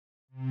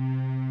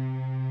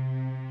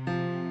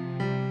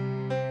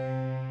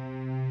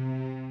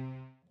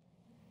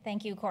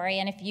Thank you, Corey.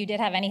 And if you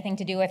did have anything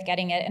to do with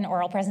getting it an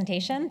oral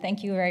presentation,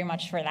 thank you very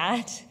much for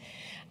that.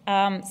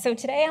 So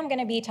today I'm going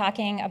to be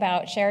talking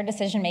about shared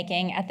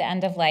decision-making at the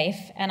end of life,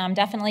 and I'm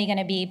definitely going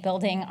to be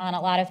building on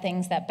a lot of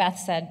things that Beth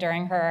said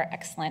during her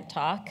excellent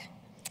talk.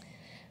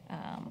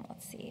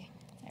 Let's see,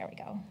 there we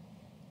go.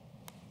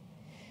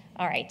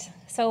 All right,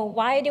 so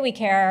why do we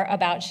care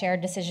about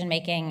shared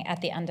decision-making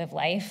at the end of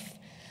life?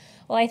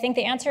 Well, I think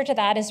the answer to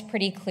that is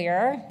pretty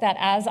clear, that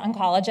as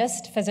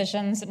oncologists,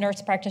 physicians,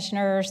 nurse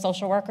practitioners,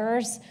 social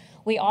workers,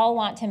 we all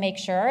want to make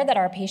sure that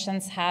our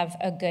patients have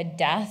a good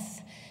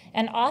death.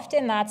 And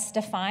often that's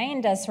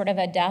defined as sort of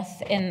a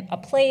death in a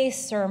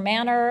place or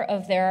manner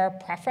of their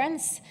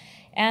preference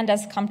and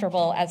as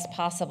comfortable as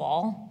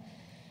possible.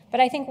 But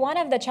I think one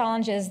of the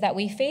challenges that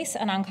we face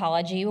in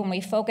oncology when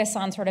we focus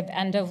on sort of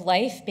end of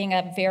life being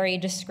a very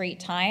discrete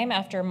time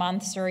after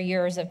months or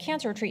years of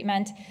cancer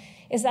treatment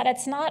is that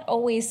it's not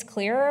always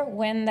clear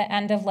when the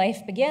end of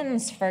life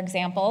begins, for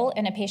example,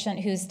 in a patient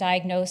who's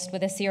diagnosed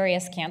with a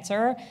serious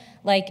cancer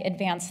like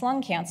advanced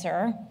lung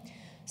cancer.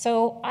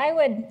 So I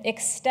would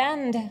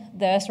extend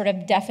the sort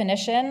of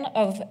definition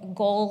of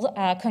goal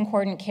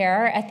concordant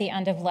care at the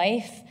end of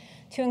life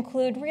to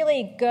include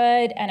really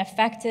good and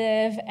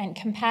effective and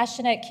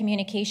compassionate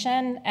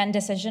communication and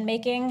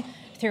decision-making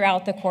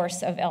throughout the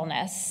course of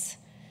illness.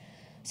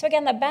 So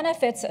again, the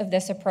benefits of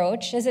this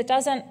approach is it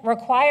doesn't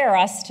require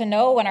us to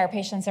know when our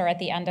patients are at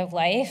the end of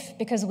life,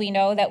 because we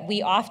know that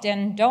we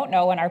often don't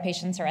know when our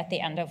patients are at the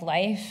end of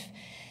life.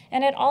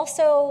 And it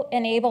also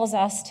enables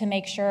us to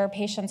make sure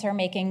patients are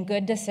making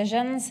good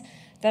decisions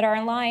that are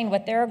in line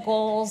with their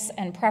goals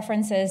and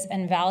preferences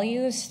and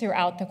values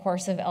throughout the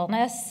course of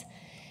illness,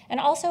 and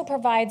also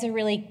provides a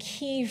really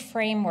key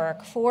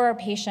framework for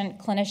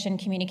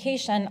patient-clinician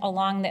communication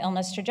along the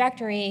illness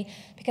trajectory,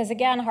 because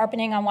again,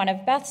 harping on one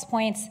of Beth's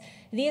points,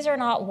 these are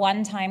not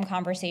one-time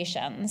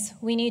conversations.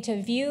 We need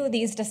to view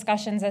these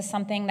discussions as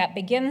something that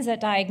begins at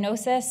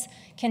diagnosis,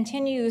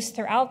 continues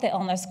throughout the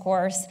illness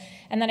course,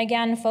 and then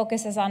again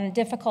focuses on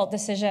difficult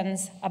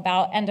decisions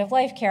about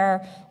end-of-life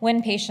care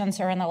when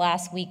patients are in the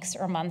last weeks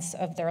or months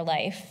of their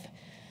life.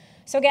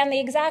 So again, the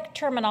exact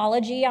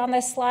terminology on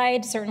this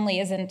slide certainly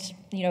isn't,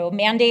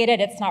 mandated,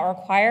 it's not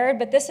required,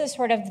 but this is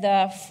sort of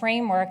the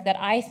framework that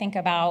I think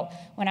about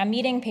when I'm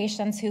meeting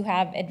patients who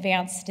have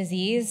advanced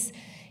disease,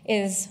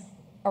 is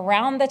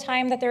around the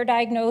time that they're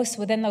diagnosed,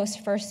 within those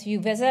first few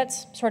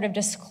visits, sort of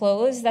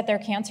disclose that their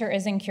cancer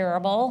is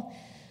incurable.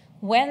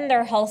 When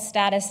their health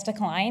status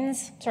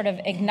declines, sort of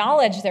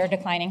acknowledge their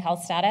declining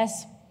health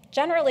status.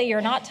 Generally,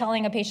 you're not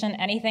telling a patient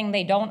anything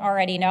they don't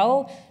already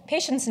know.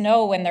 Patients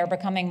know when they're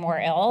becoming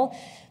more ill.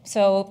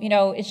 So,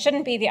 it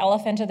shouldn't be the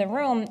elephant in the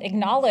room.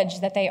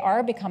 Acknowledge that they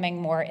are becoming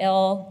more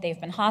ill.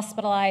 They've been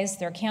hospitalized.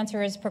 Their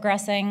cancer is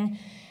progressing.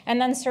 And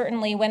then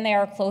certainly when they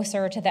are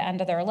closer to the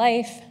end of their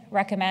life,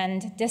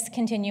 recommend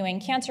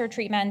discontinuing cancer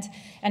treatment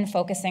and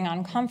focusing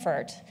on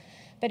comfort.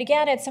 But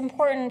again, it's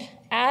important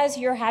as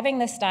you're having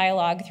this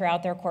dialogue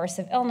throughout their course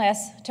of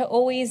illness to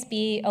always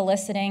be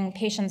eliciting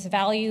patients'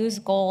 values,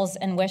 goals,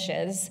 and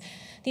wishes.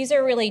 These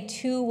are really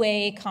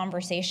two-way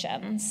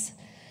conversations.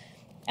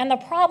 And the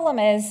problem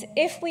is,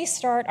 if we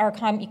start our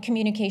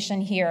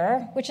communication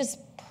here, which is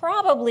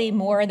probably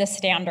more the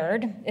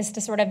standard, is to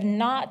sort of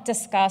not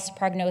discuss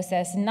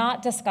prognosis,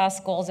 not discuss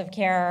goals of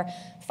care,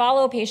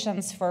 follow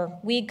patients for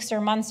weeks or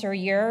months or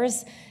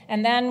years,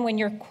 and then when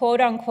you're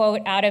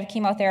quote-unquote out of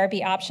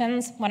chemotherapy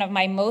options, one of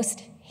my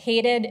most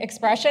hated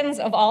expressions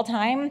of all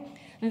time,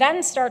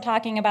 then start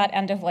talking about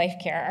end-of-life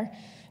care.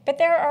 But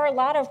there are a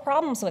lot of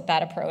problems with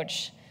that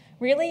approach.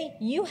 Really,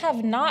 you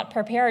have not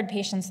prepared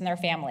patients and their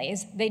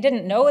families. They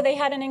didn't know they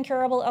had an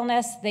incurable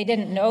illness. They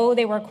didn't know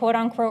they were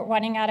quote-unquote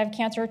running out of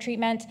cancer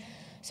treatment.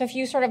 So if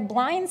you sort of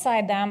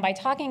blindside them by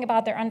talking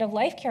about their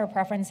end-of-life care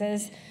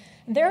preferences,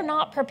 they're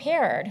not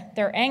prepared.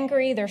 They're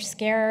angry, they're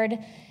scared,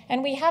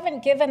 and we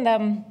haven't given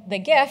them the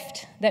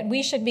gift that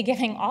we should be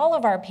giving all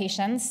of our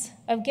patients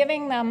of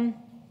giving them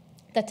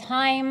the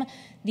time,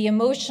 the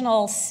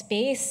emotional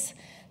space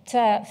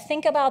to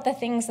think about the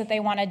things that they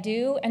want to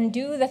do and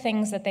do the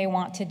things that they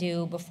want to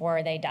do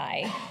before they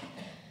die.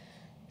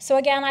 So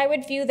again, I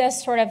would view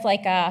this sort of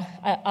like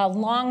a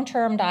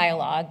long-term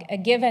dialogue, a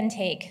give and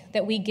take,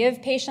 that we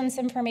give patients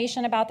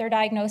information about their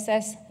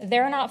diagnosis.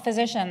 They're not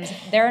physicians,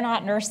 they're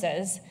not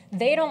nurses.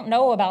 They don't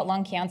know about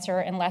lung cancer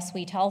unless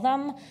we tell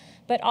them,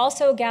 but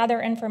also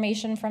gather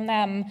information from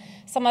them.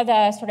 Some of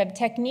the sort of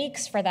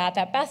techniques for that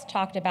Beth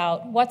talked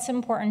about. What's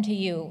important to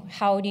you?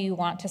 How do you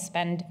want to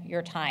spend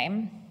your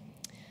time?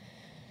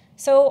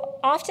 So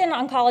often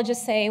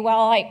oncologists say,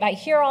 well, I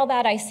hear all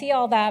that, I see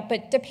all that,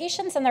 but do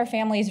patients and their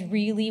families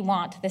really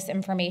want this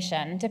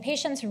information? Do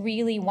patients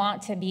really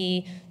want to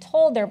be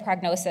told their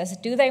prognosis?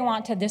 Do they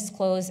want to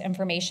disclose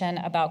information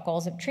about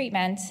goals of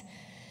treatment?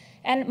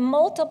 And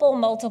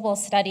multiple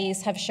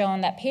studies have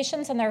shown that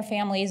patients and their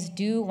families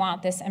do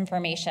want this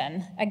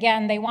information.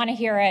 Again, they want to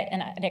hear it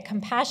in a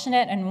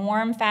compassionate and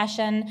warm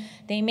fashion.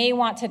 They may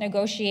want to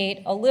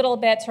negotiate a little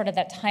bit, sort of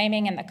the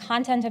timing and the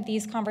content of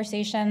these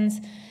conversations.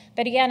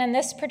 But again, in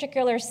this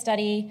particular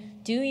study,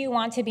 do you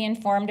want to be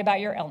informed about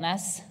your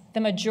illness?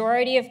 The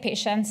majority of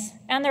patients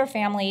and their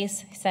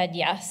families said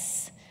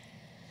yes.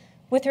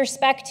 With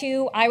respect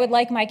to, I would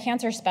like my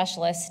cancer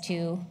specialist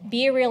to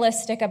be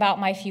realistic about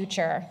my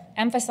future,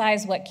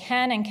 emphasize what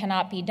can and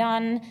cannot be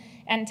done,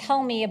 and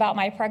tell me about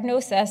my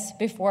prognosis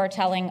before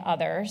telling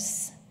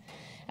others.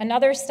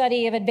 Another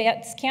study of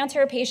advanced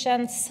cancer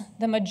patients,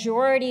 the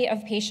majority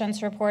of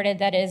patients reported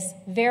that it is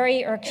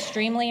very or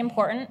extremely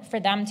important for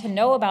them to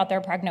know about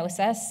their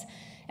prognosis.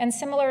 And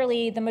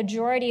similarly, the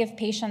majority of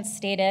patients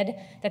stated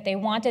that they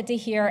wanted to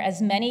hear as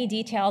many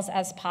details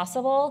as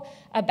possible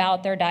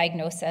about their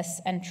diagnosis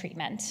and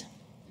treatment.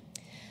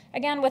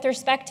 Again, with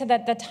respect to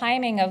the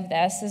timing of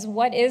this, is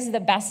what is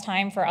the best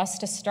time for us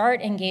to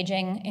start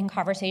engaging in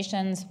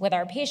conversations with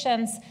our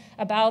patients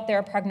about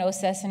their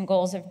prognosis and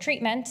goals of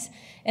treatment.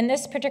 In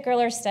this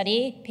particular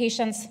study,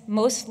 patients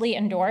mostly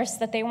endorsed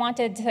that they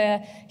wanted to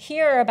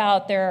hear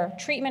about their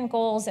treatment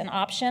goals and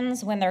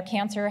options when their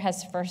cancer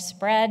has first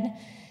spread.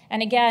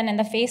 And again, in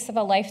the face of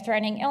a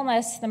life-threatening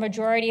illness, the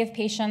majority of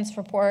patients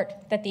report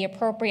that the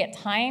appropriate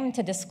time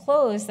to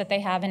disclose that they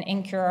have an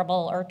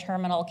incurable or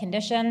terminal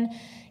condition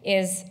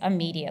is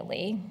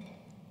immediately.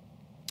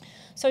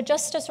 So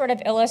just to sort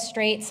of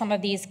illustrate some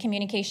of these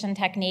communication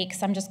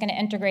techniques, I'm just going to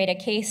integrate a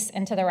case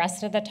into the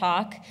rest of the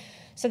talk.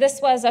 So this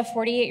was a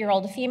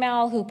 48-year-old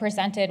female who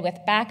presented with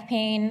back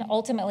pain,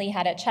 ultimately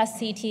had a chest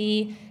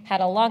CT,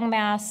 had a lung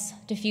mass,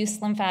 diffuse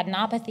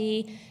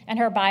lymphadenopathy, and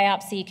her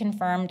biopsy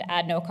confirmed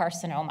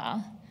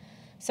adenocarcinoma.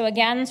 So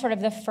again, sort of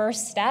the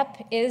first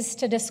step is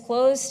to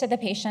disclose to the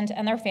patient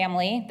and their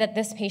family that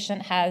this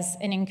patient has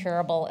an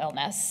incurable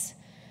illness.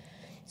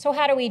 So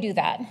how do we do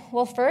that?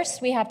 Well,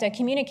 first, we have to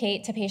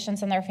communicate to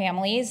patients and their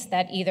families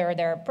that either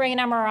their brain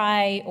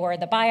MRI or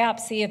the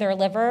biopsy of their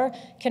liver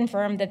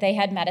confirmed that they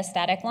had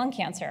metastatic lung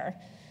cancer.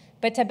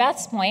 But to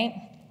Beth's point,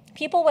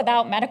 people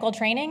without medical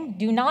training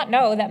do not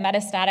know that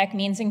metastatic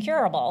means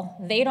incurable.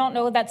 They don't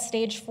know that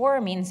stage 4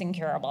 means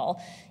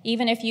incurable.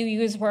 Even if you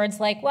use words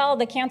like, well,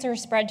 the cancer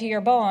spread to your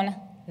bone,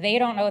 they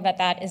don't know that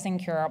that is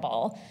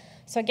incurable.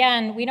 So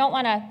again, we don't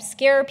want to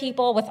scare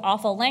people with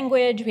awful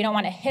language. We don't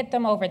want to hit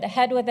them over the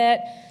head with it.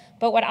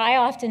 But what I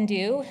often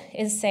do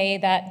is say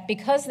that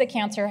because the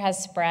cancer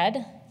has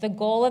spread, the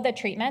goal of the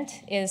treatment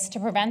is to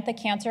prevent the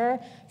cancer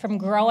from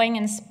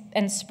growing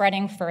and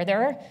spreading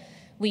further.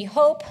 We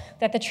hope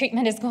that the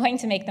treatment is going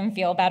to make them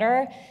feel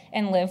better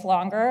and live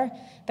longer,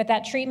 but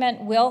that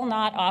treatment will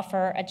not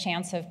offer a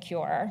chance of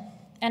cure.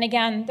 And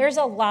again, there's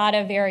a lot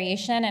of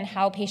variation in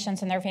how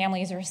patients and their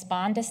families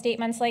respond to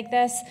statements like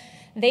this.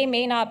 They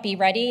may not be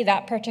ready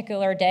that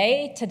particular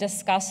day to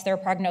discuss their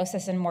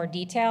prognosis in more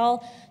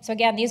detail. So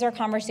again, these are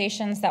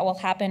conversations that will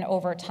happen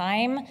over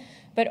time.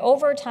 But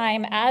over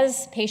time,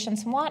 as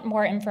patients want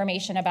more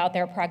information about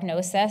their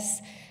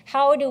prognosis,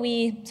 how do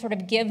we sort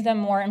of give them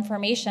more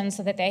information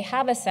so that they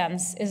have a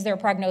sense, is their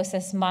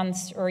prognosis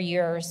months or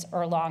years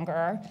or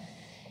longer?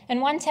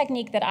 And one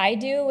technique that I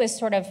do is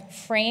sort of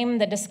frame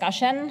the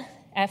discussion.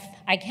 If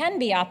I can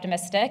be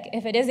optimistic,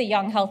 if it is a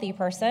young, healthy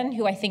person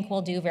who I think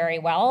will do very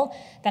well,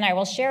 then I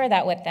will share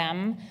that with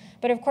them.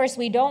 But of course,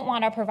 we don't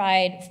want to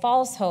provide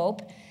false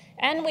hope,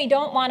 and we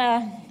don't want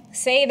to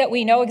say that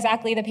we know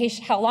exactly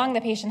how long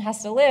the patient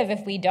has to live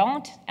if we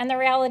don't. And the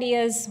reality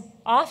is,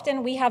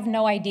 often we have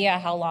no idea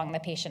how long the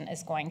patient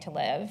is going to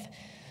live.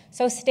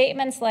 So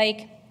statements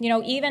like,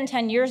 even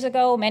 10 years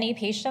ago, many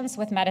patients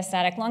with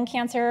metastatic lung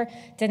cancer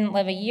didn't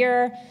live a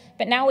year,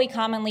 but now we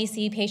commonly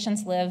see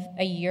patients live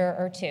a year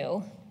or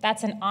 2.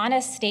 That's an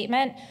honest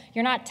statement.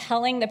 You're not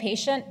telling the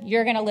patient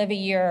you're going to live a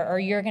year or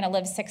you're going to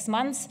live 6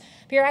 months,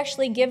 but you're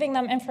actually giving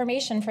them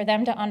information for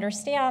them to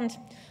understand,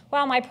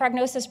 well, my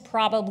prognosis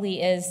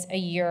probably is a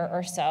year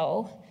or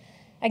so.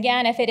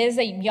 Again, if it is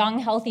a young,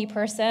 healthy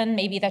person,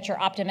 maybe that you're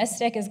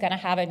optimistic is going to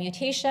have a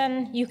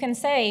mutation, you can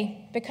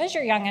say, because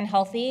you're young and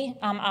healthy,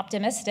 I'm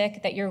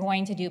optimistic that you're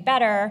going to do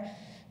better.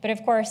 But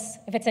of course,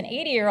 if it's an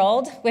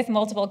 80-year-old with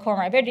multiple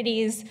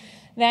comorbidities,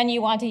 then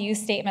you want to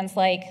use statements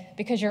like,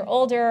 because you're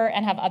older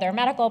and have other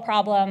medical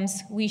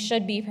problems, we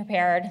should be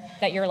prepared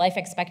that your life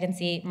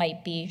expectancy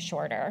might be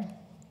shorter.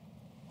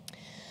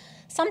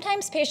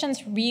 Sometimes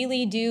patients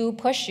really do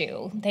push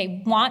you.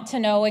 They want to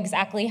know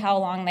exactly how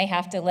long they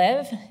have to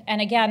live.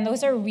 And again,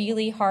 those are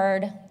really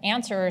hard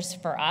answers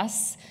for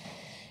us.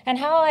 And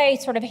how I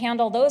sort of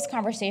handle those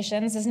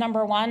conversations is,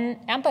 number one,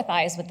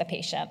 empathize with the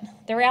patient.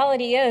 The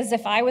reality is,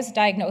 if I was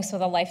diagnosed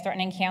with a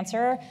life-threatening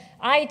cancer,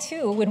 I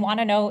too would want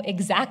to know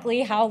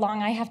exactly how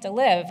long I have to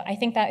live. I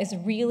think that is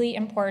really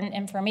important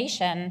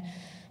information.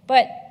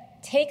 But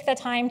take the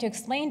time to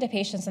explain to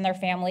patients and their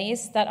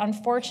families that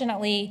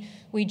unfortunately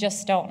we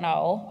just don't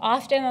know.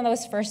 Often in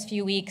those first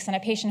few weeks in a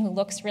patient who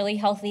looks really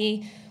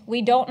healthy,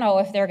 we don't know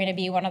if they're going to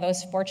be one of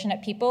those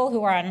fortunate people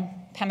who are on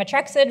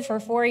pemetrexed for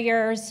 4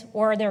 years,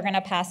 or they're going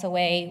to pass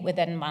away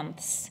within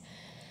months.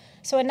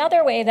 So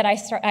another way that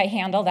I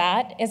handle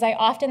that is I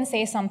often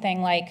say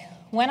something like,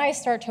 when I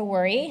start to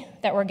worry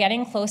that we're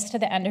getting close to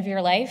the end of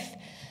your life,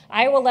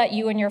 I will let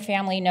you and your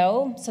family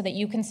know so that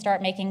you can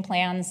start making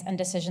plans and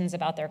decisions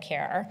about their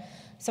care.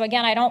 So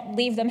again, I don't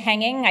leave them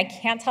hanging. I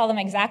can't tell them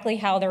exactly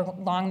how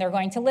long they're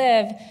going to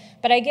live,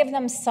 but I give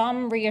them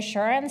some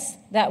reassurance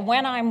that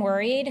when I'm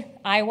worried,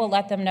 I will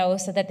let them know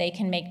so that they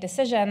can make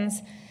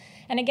decisions.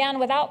 And again,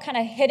 without kind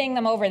of hitting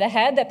them over the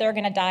head that they're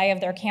going to die of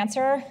their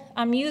cancer,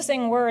 I'm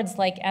using words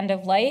like end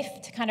of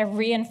life to kind of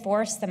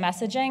reinforce the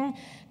messaging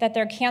that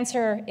their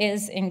cancer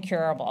is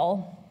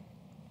incurable.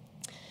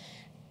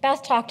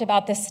 Beth talked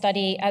about this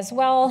study as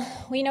well.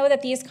 We know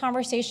that these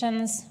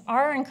conversations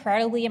are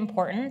incredibly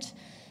important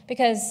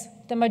because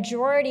the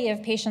majority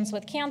of patients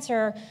with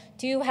cancer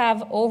do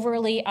have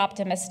overly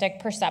optimistic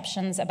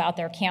perceptions about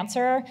their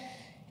cancer.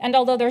 And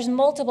although there's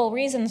multiple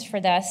reasons for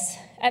this,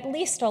 at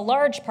least a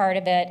large part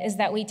of it is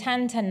that we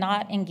tend to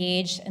not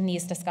engage in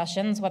these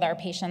discussions with our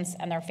patients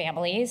and their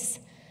families.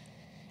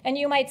 And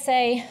you might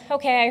say,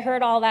 okay, I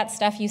heard all that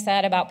stuff you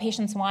said about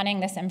patients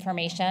wanting this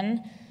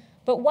information,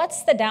 but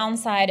what's the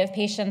downside of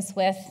patients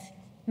with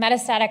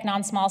metastatic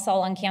non-small cell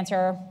lung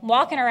cancer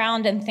walking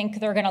around and think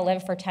they're going to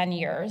live for 10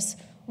 years?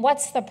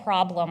 What's the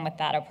problem with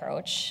that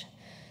approach?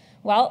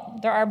 Well,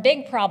 there are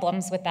big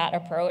problems with that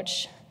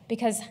approach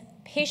because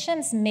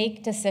patients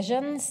make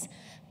decisions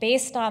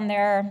based on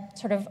their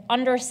sort of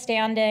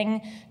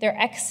understanding, their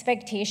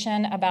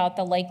expectation about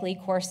the likely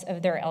course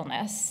of their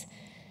illness.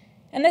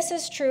 And this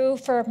is true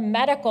for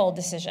medical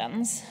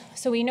decisions.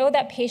 So we know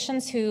that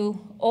patients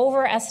who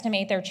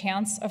overestimate their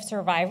chance of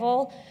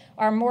survival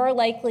are more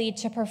likely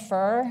to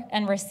prefer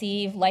and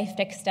receive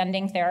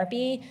life-extending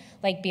therapy,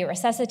 like be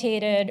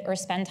resuscitated or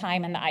spend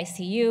time in the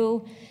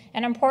ICU.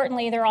 And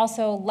importantly, they're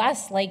also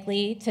less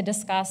likely to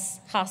discuss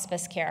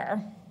hospice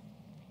care.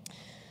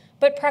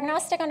 But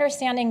prognostic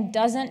understanding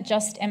doesn't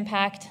just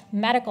impact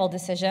medical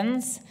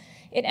decisions,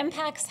 it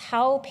impacts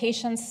how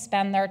patients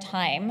spend their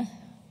time.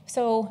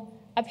 So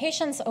a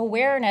patient's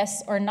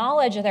awareness or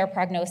knowledge of their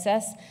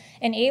prognosis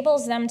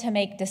enables them to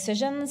make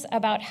decisions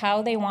about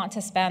how they want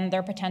to spend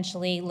their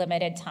potentially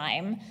limited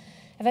time.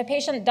 If a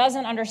patient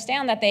doesn't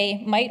understand that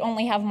they might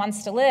only have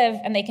months to live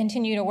and they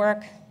continue to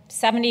work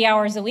 70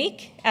 hours a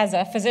week as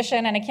a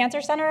physician in a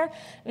cancer center,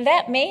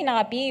 that may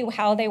not be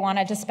how they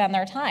wanted to spend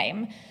their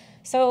time.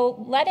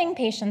 So letting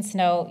patients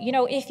know,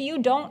 if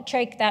you don't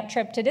take that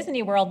trip to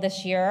Disney World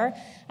this year,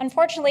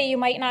 unfortunately, you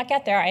might not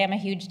get there. I am a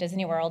huge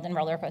Disney World and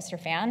roller coaster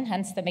fan,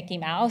 hence the Mickey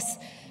Mouse.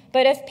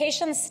 But if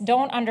patients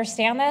don't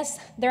understand this,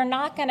 they're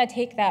not going to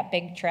take that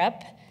big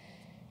trip.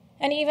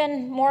 And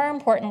even more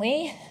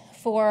importantly,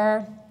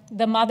 for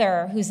the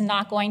mother who's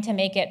not going to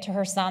make it to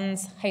her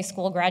son's high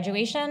school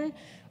graduation,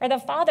 or the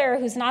father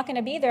who's not going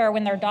to be there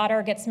when their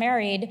daughter gets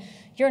married,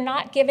 you're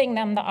not giving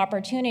them the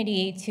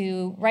opportunity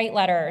to write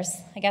letters.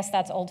 I guess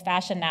that's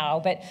old-fashioned now,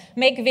 but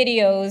make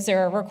videos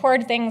or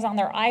record things on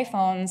their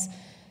iPhones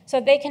so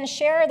they can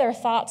share their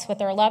thoughts with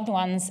their loved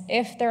ones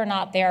if they're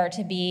not there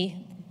to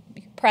be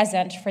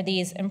present for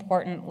these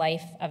important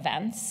life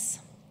events.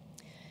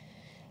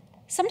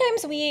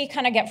 Sometimes we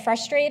kind of get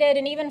frustrated,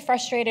 and even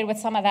frustrated with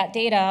some of that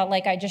data,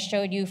 like I just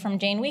showed you from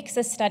Jane Weeks'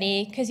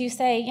 study, because you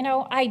say,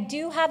 I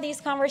do have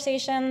these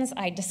conversations,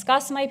 I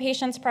discuss my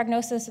patient's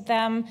prognosis with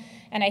them,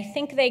 and I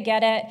think they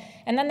get it,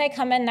 and then they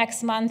come in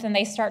next month and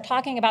they start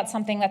talking about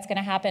something that's going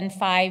to happen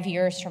 5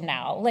 years from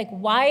now. Like,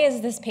 why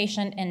is this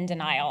patient in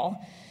denial?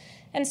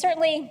 And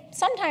certainly,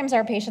 sometimes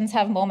our patients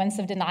have moments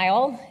of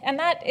denial, and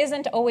that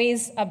isn't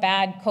always a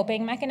bad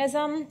coping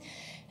mechanism.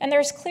 And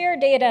there's clear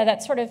data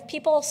that sort of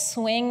people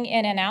swing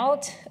in and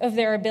out of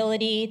their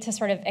ability to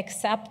sort of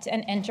accept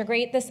and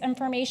integrate this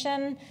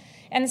information.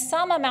 And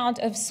some amount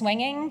of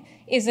swinging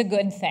is a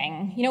good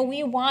thing.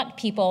 We want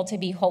people to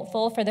be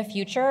hopeful for the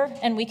future,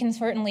 and we can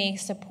certainly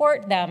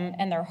support them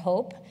in their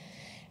hope.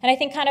 And I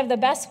think kind of the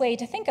best way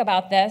to think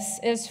about this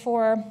is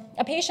for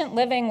a patient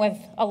living with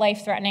a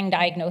life-threatening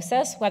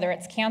diagnosis, whether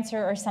it's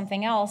cancer or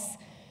something else.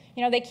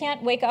 They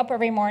can't wake up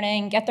every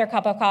morning, get their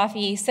cup of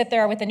coffee, sit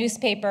there with a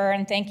newspaper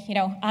and think,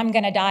 I'm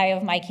going to die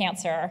of my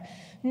cancer.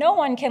 No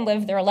one can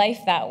live their life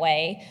that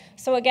way.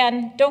 So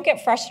again, don't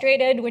get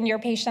frustrated when your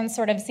patients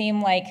sort of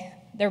seem like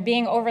they're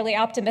being overly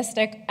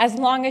optimistic. As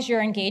long as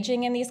you're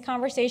engaging in these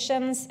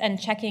conversations and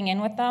checking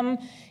in with them,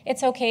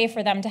 it's okay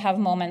for them to have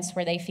moments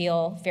where they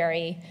feel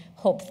very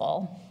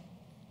hopeful.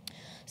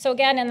 So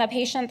again, in the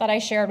patient that I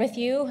shared with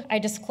you, I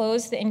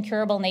disclosed the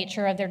incurable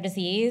nature of their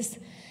disease.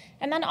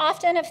 And then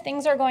often, if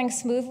things are going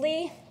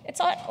smoothly, it's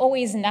not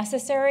always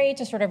necessary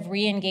to sort of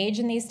re-engage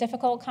in these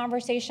difficult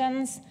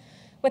conversations.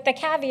 With the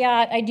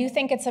caveat, I do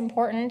think it's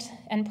important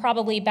and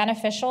probably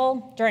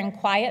beneficial during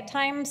quiet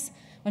times,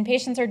 when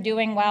patients are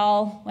doing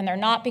well, when they're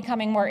not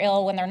becoming more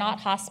ill, when they're not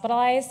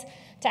hospitalized,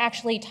 to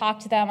actually talk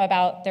to them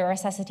about their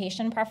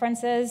resuscitation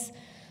preferences.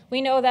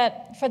 We know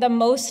that for the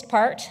most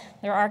part,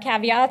 there are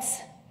caveats,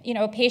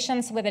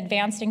 patients with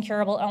advanced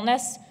incurable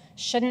illness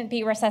shouldn't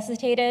be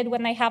resuscitated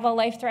when they have a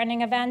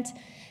life-threatening event.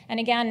 And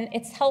again,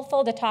 it's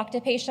helpful to talk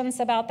to patients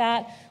about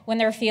that when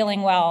they're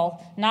feeling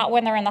well, not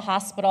when they're in the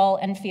hospital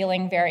and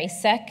feeling very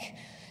sick,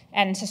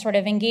 and to sort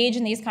of engage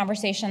in these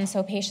conversations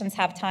so patients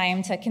have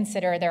time to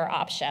consider their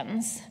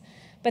options.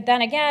 But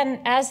then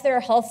again, as their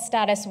health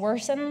status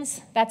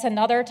worsens, that's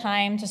another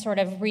time to sort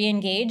of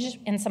re-engage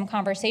in some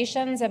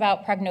conversations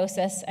about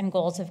prognosis and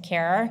goals of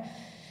care.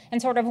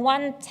 And sort of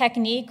one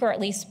technique, or at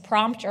least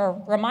prompt or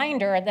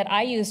reminder that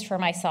I used for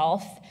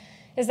myself,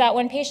 is that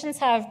when patients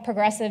have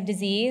progressive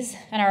disease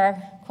and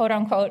are, quote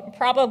unquote,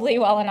 probably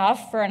well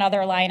enough for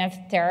another line of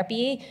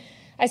therapy,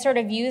 I sort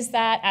of use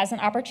that as an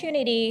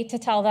opportunity to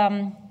tell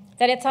them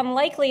that it's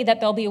unlikely that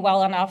they'll be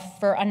well enough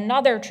for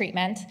another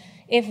treatment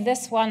if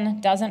this one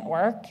doesn't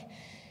work.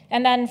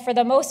 And then for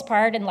the most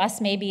part,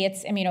 unless maybe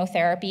it's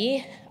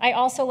immunotherapy, I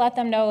also let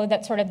them know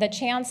that sort of the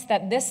chance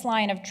that this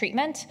line of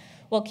treatment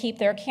will keep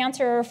their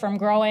cancer from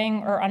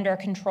growing or under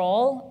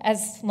control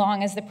as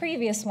long as the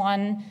previous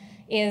one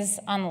is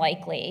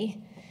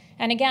unlikely.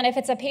 And again, if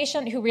it's a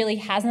patient who really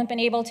hasn't been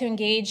able to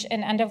engage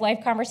in end-of-life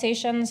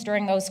conversations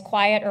during those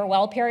quiet or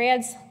well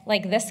periods,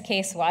 like this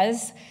case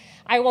was,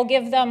 I will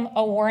give them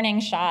a warning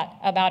shot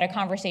about a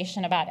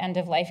conversation about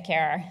end-of-life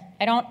care.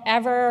 I don't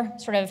ever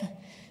sort of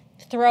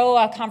throw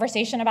a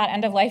conversation about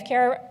end-of-life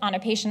care on a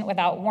patient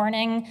without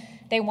warning.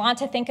 They want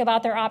to think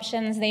about their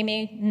options. They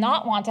may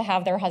not want to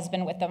have their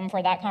husband with them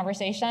for that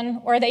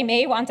conversation, or they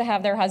may want to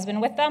have their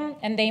husband with them,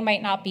 and they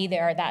might not be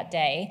there that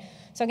day.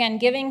 So again,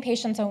 giving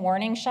patients a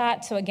warning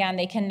shot so again,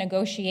 they can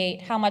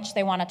negotiate how much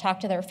they want to talk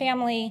to their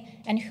family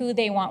and who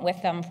they want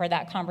with them for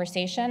that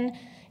conversation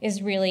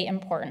is really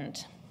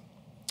important.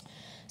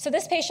 So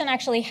this patient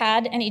actually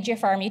had an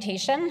EGFR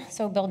mutation,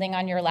 so building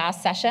on your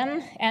last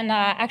session, and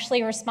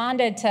actually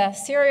responded to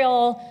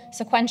serial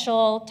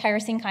sequential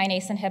tyrosine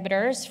kinase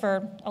inhibitors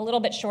for a little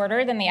bit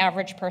shorter than the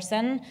average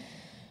person.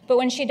 But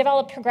when she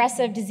developed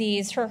progressive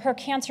disease, her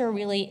cancer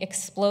really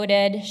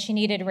exploded. She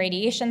needed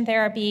radiation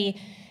therapy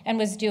and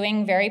was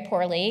doing very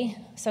poorly.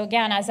 So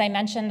again, as I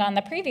mentioned on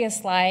the previous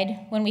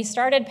slide, when we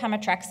started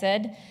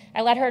pemetrexed,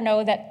 I let her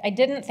know that I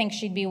didn't think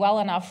she'd be well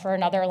enough for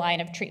another line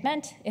of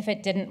treatment if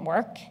it didn't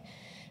work.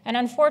 And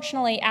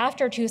unfortunately,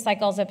 after 2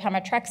 cycles of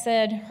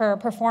pemetrexed, her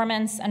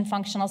performance and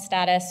functional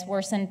status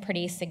worsened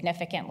pretty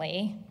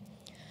significantly.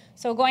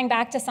 So going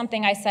back to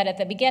something I said at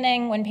the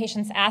beginning, when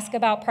patients ask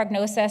about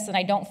prognosis and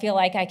I don't feel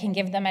like I can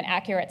give them an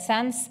accurate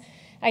sense,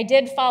 I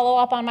did follow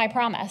up on my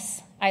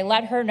promise. I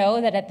let her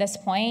know that at this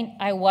point,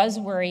 I was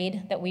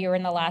worried that we were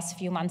in the last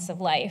few months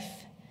of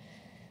life.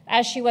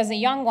 As she was a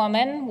young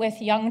woman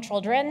with young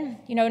children,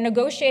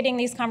 negotiating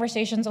these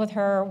conversations with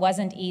her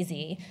wasn't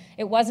easy.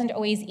 It wasn't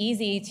always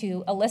easy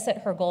to elicit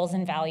her goals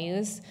and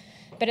values.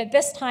 But at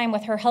this time,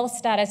 with her health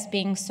status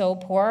being so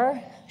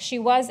poor, she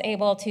was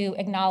able to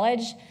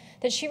acknowledge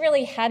that she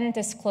really hadn't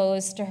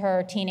disclosed to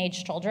her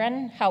teenage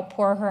children how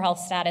poor her health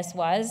status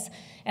was,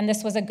 and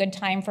this was a good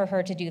time for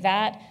her to do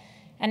that.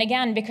 And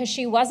again, because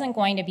she wasn't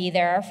going to be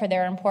there for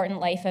their important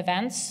life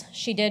events,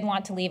 she did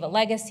want to leave a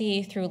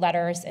legacy through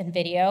letters and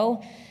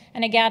video.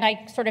 And again,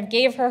 I sort of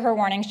gave her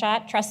warning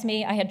shot. Trust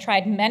me, I had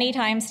tried many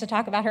times to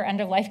talk about her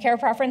end-of-life care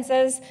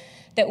preferences,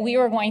 that we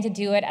were going to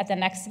do it at the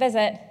next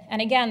visit.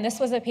 And again,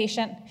 this was a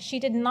patient, she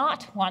did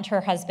not want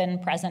her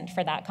husband present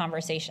for that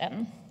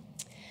conversation.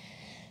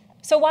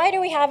 So why do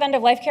we have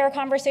end-of-life care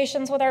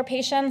conversations with our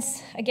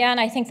patients? Again,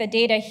 I think the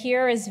data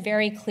here is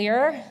very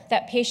clear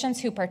that patients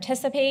who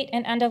participate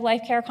in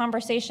end-of-life care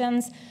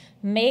conversations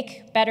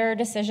make better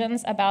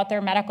decisions about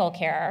their medical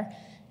care.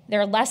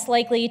 They're less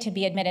likely to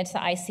be admitted to the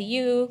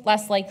ICU,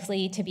 less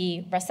likely to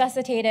be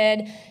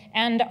resuscitated,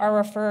 and are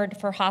referred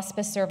for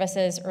hospice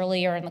services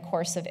earlier in the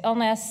course of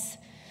illness.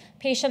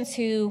 Patients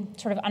who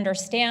sort of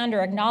understand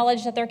or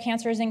acknowledge that their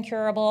cancer is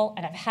incurable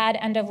and have had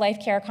end-of-life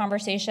care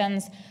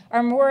conversations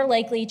are more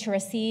likely to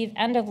receive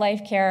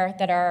end-of-life care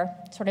that are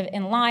sort of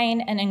in line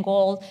and in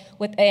goal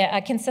with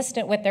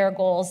consistent with their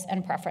goals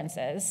and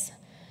preferences.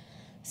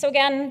 So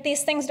again,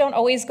 these things don't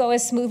always go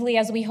as smoothly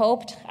as we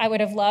hoped. I would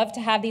have loved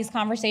to have these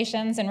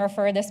conversations and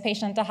refer this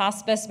patient to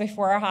hospice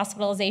before our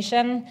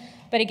hospitalization.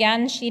 But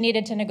again, she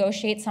needed to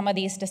negotiate some of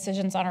these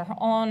decisions on her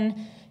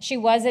own. She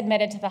was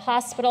admitted to the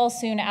hospital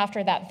soon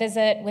after that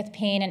visit with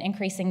pain and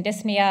increasing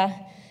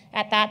dyspnea.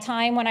 At that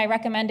time, when I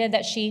recommended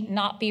that she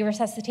not be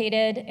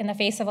resuscitated in the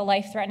face of a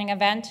life-threatening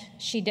event,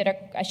 she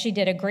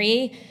did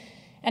agree.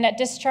 And at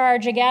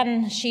discharge,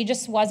 again, she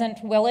just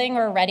wasn't willing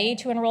or ready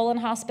to enroll in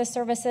hospice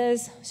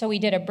services, so we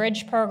did a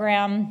bridge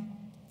program,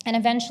 and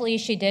eventually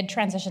she did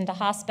transition to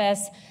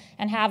hospice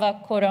and have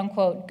a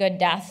quote-unquote good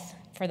death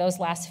for those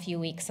last few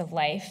weeks of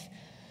life.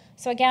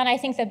 So again, I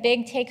think the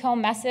big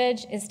take-home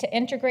message is to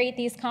integrate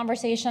these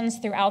conversations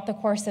throughout the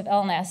course of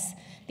illness.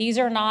 These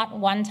are not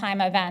one-time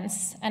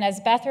events, and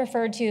as Beth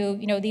referred to,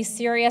 these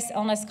serious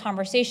illness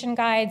conversation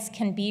guides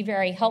can be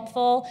very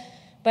helpful,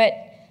 but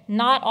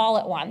not all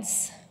at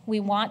once. We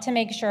want to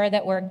make sure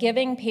that we're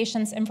giving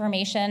patients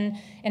information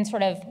in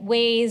sort of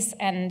ways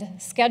and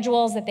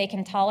schedules that they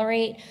can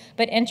tolerate,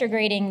 but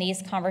integrating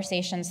these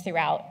conversations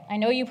throughout. I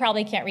know you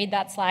probably can't read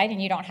that slide,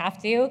 and you don't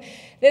have to.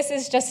 This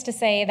is just to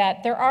say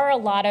that there are a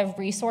lot of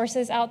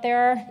resources out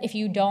there if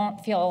you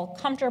don't feel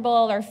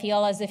comfortable or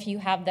feel as if you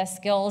have the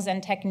skills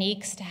and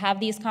techniques to have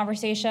these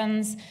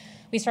conversations.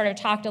 We sort of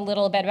talked a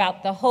little bit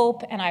about the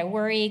hope and I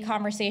worry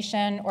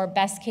conversation, or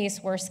best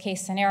case, worst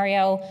case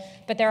scenario,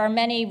 but there are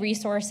many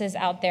resources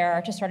out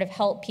there to sort of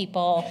help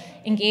people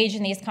engage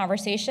in these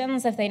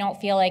conversations if they don't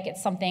feel like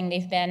it's something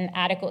they've been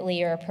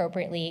adequately or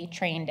appropriately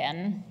trained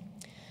in.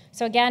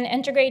 So again,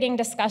 integrating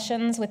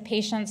discussions with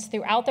patients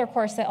throughout their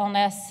course of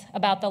illness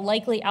about the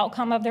likely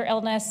outcome of their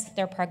illness,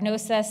 their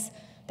prognosis,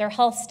 their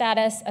health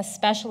status,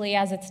 especially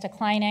as it's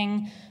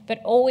declining, but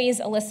always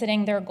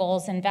eliciting their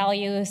goals and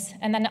values,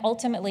 and then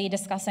ultimately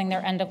discussing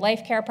their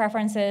end-of-life care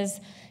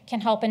preferences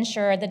can help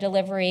ensure the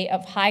delivery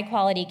of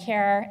high-quality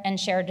care and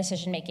shared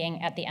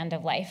decision-making at the end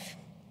of life.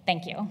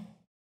 Thank you.